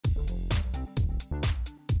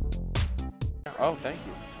Oh, thank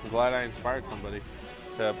you. I'm glad I inspired somebody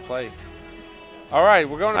to play. All right,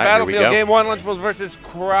 we're going to Battlefield. Game 1, Lunchables versus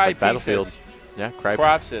Crypsis. Battlefield. Yeah,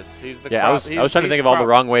 Crypsis. He's the I was trying to think of all the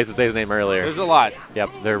wrong ways to say his name earlier. There's a lot. Yep,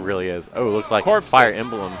 there really is. Oh, it looks like Crypsis. Fire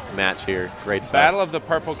Emblem match here. Great stuff. Battle of the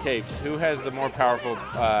Purple Capes. Who has the more powerful?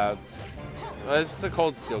 It's the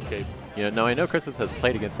Cold Steel Cape. You know, no, I know Crypsis has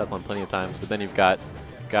played against Cephalon plenty of times, but then you've got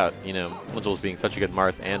you know, Lunchables being such a good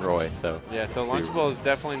Marth and Roy. So yeah, so Lunchables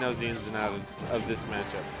definitely knows the ins and outs of this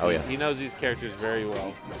matchup. Oh yes, he knows these characters very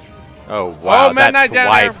well. Oh wow, oh, that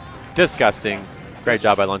swipe, disgusting. Great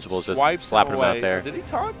job by Lunchables, just slapping him out there. Did he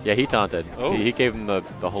taunt? Yeah, he taunted. Oh. He gave him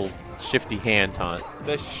the whole shifty hand taunt.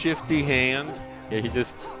 The shifty hand. Yeah, he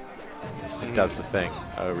just does the thing.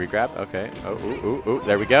 Oh, regrab. Okay. Oh, ooh, ooh, ooh.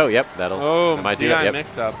 There we go. Yep, that'll. Oh, that might do it. Yep.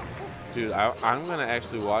 Mix up. Dude, I'm gonna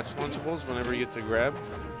actually watch Lunchables whenever he gets a grab,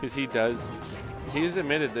 because he does. He's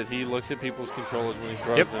admitted that he looks at people's controllers when he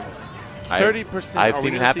throws them. 30%. I've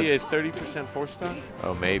seen it happen. See a 30% force stock?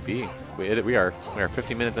 Oh, maybe. We are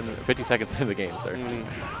 50 minutes and 50 seconds into the game, sir.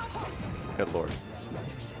 Good lord.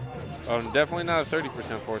 Oh, definitely not a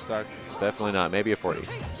 30% force stock. Definitely not. Maybe a 40.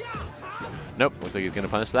 Nope. Looks like he's gonna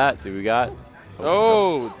punish that. See what we got.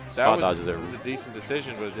 Oh, that was a decent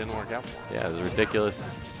decision, but it didn't work out for him. Yeah, it was a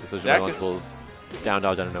ridiculous decision by Lunchables. Down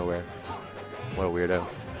dodge out of nowhere. What a weirdo.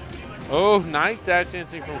 Oh, nice dash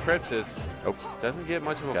dancing from Crypsis. Oh, doesn't get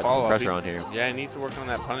much of a got follow-up. some pressure on here. Yeah, he needs to work on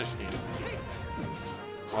that punish scheme.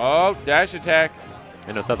 Oh, dash attack.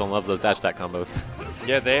 I know Cephalon loves those dash attack combos.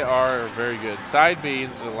 Yeah, they are very good. Side B,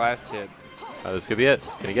 the last hit. This could be it.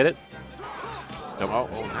 Can he get it? Nope.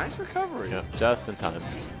 Oh, nice recovery. Yeah, just in time.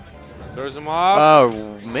 Throws him off.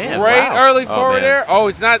 Oh, man. Great early forward air. Oh,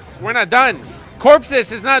 it's not. We're not done.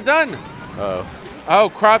 Crypsis is not done. Uh-oh.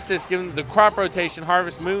 Oh, Crypsis giving the crop rotation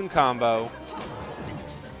Harvest Moon combo.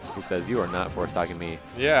 He says, "You are not force stocking me."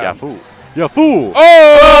 Yeah. Yeah, fool. Yeah, fool.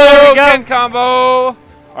 Oh, again combo. All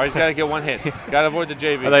right, he's got to get one hit. Got to avoid the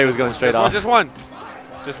JV. I thought he was going straight off. Just one.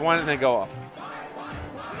 Just one and then go off.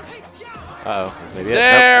 Uh-oh. That's maybe it.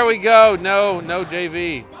 There we go. No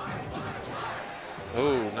JV.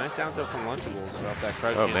 Oh, nice down tilt from Lunchables off that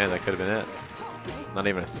crush. Oh, man, that could have been it. Not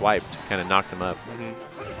even a swipe. Just kind of knocked him up.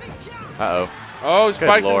 Uh-oh. Oh,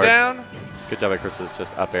 spikes him down. Good job by Crypsis,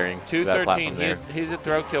 just up airing. 213. He's at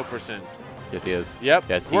throw kill percent. Yes, he is. Yep.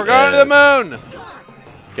 Yes, We're going to the moon.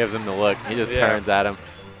 Gives him the look. He just turns at him.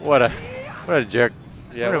 What a jerk.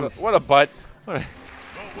 Yeah. What a butt.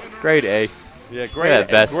 Grade A. Yeah. Grade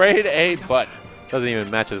A butt. Doesn't even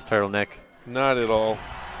match his turtleneck. Not at all.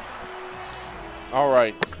 All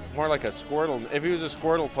right. More like a Squirtle. If he was a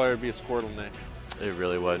Squirtle player, it'd be a Squirtle neck. It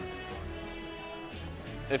really would.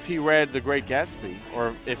 If he read The Great Gatsby,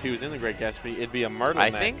 or if he was in The Great Gatsby, it'd be a Myrtle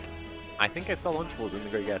neck. I think I saw Lunchables in The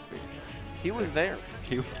Great Gatsby. He was there.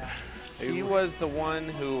 He was the one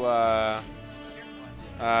who, I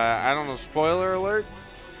don't know, spoiler alert,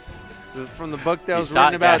 from the book that was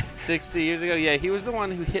written about 60 years ago. Yeah, he was the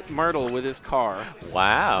one who hit Myrtle with his car.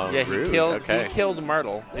 Wow. Yeah, rude. He killed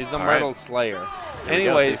Myrtle. He's the Myrtle Slayer.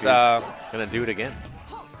 Anyways, gonna do it again.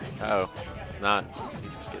 Uh-oh. It's not.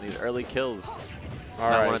 He's getting these early kills. Does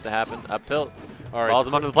not want it to happen. Up tilt. All right. Falls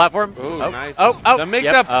him onto the platform. Ooh, nice. Oh. The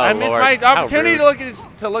mix-up. Oh, I missed my opportunity to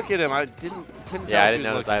look at him. I couldn't tell. Yeah, I didn't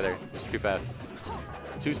notice either. It was too fast.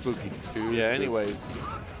 Too spooky. Anyways.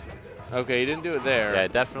 Okay, he didn't do it there. Yeah,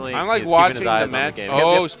 definitely. I'm like watching the match.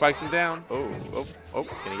 Oh, spikes him down. Oh.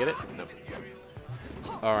 Can he get it? No.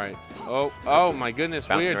 All right. Oh my goodness.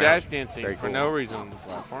 We are dash dancing for no reason on the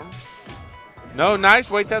platform. No, nice.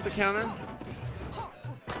 Waits out the counter.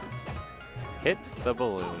 Hit the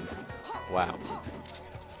balloon. Wow.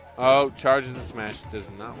 Oh, charges the smash.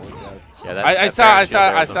 Does not work out. Yeah, I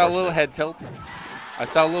saw a little head tilt. I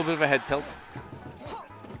saw a little bit of a head tilt.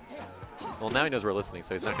 Well, now he knows we're listening,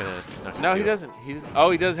 so he's not gonna. No, he doesn't. He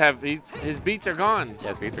does have. His beats are gone. Yeah,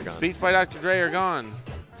 his beats are gone. Beats by Dr. Dre are gone.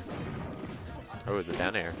 Oh, the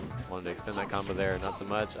down air. Wanted to extend that combo there. Not so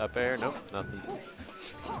much. Up air. Nope. Nothing.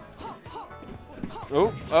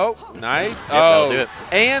 Oh, nice. Yep, that'll do it.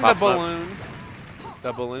 And the balloon.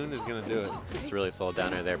 The balloon is going to do it. It's really solid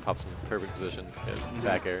down air there. Pops him in perfect position. Good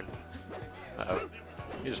attack air. Uh-oh.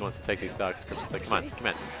 He just wants to take these stocks. Crypsis is like,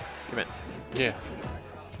 come in. Yeah.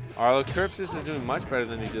 Arlo Crypsis is doing much better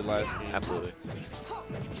than he did last game. Absolutely.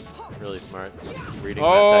 Really smart. Reading that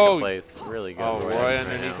type of place. Really good. Oh, Roy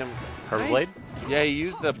underneath him. Purple blade? Yeah, he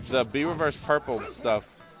used the B reverse purple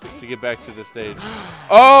stuff to get back to the stage.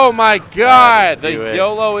 Oh my God! The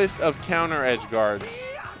YOLOist of counter edge guards.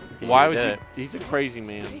 Why would you? He's a crazy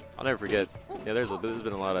man. I'll never forget. Yeah, there's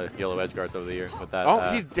been a lot of YOLO edge guards over the year with that.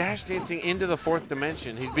 Oh, he's dash dancing into the 4th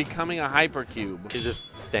dimension. He's becoming a hypercube. He's just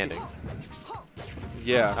standing.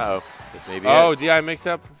 Yeah. Uh-oh. This may be Oh, it. DI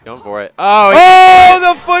mix-up. He's going for it. Oh,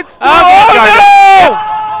 the footstool!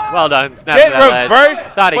 Oh, no! Well done. Snap Get to that reverse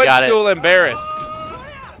ledge. Thought he got it. footstool embarrassed.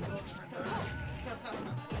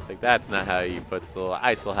 It's like, that's not how you footstool.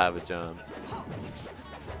 I still have a jump.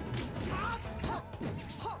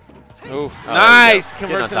 Oof. Nice.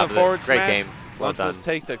 Conversion to forward Great smash. game. Well done. Lunchables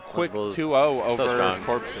takes a quick Lunchables 2-0 over so strong.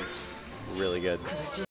 Crypsis. Really good.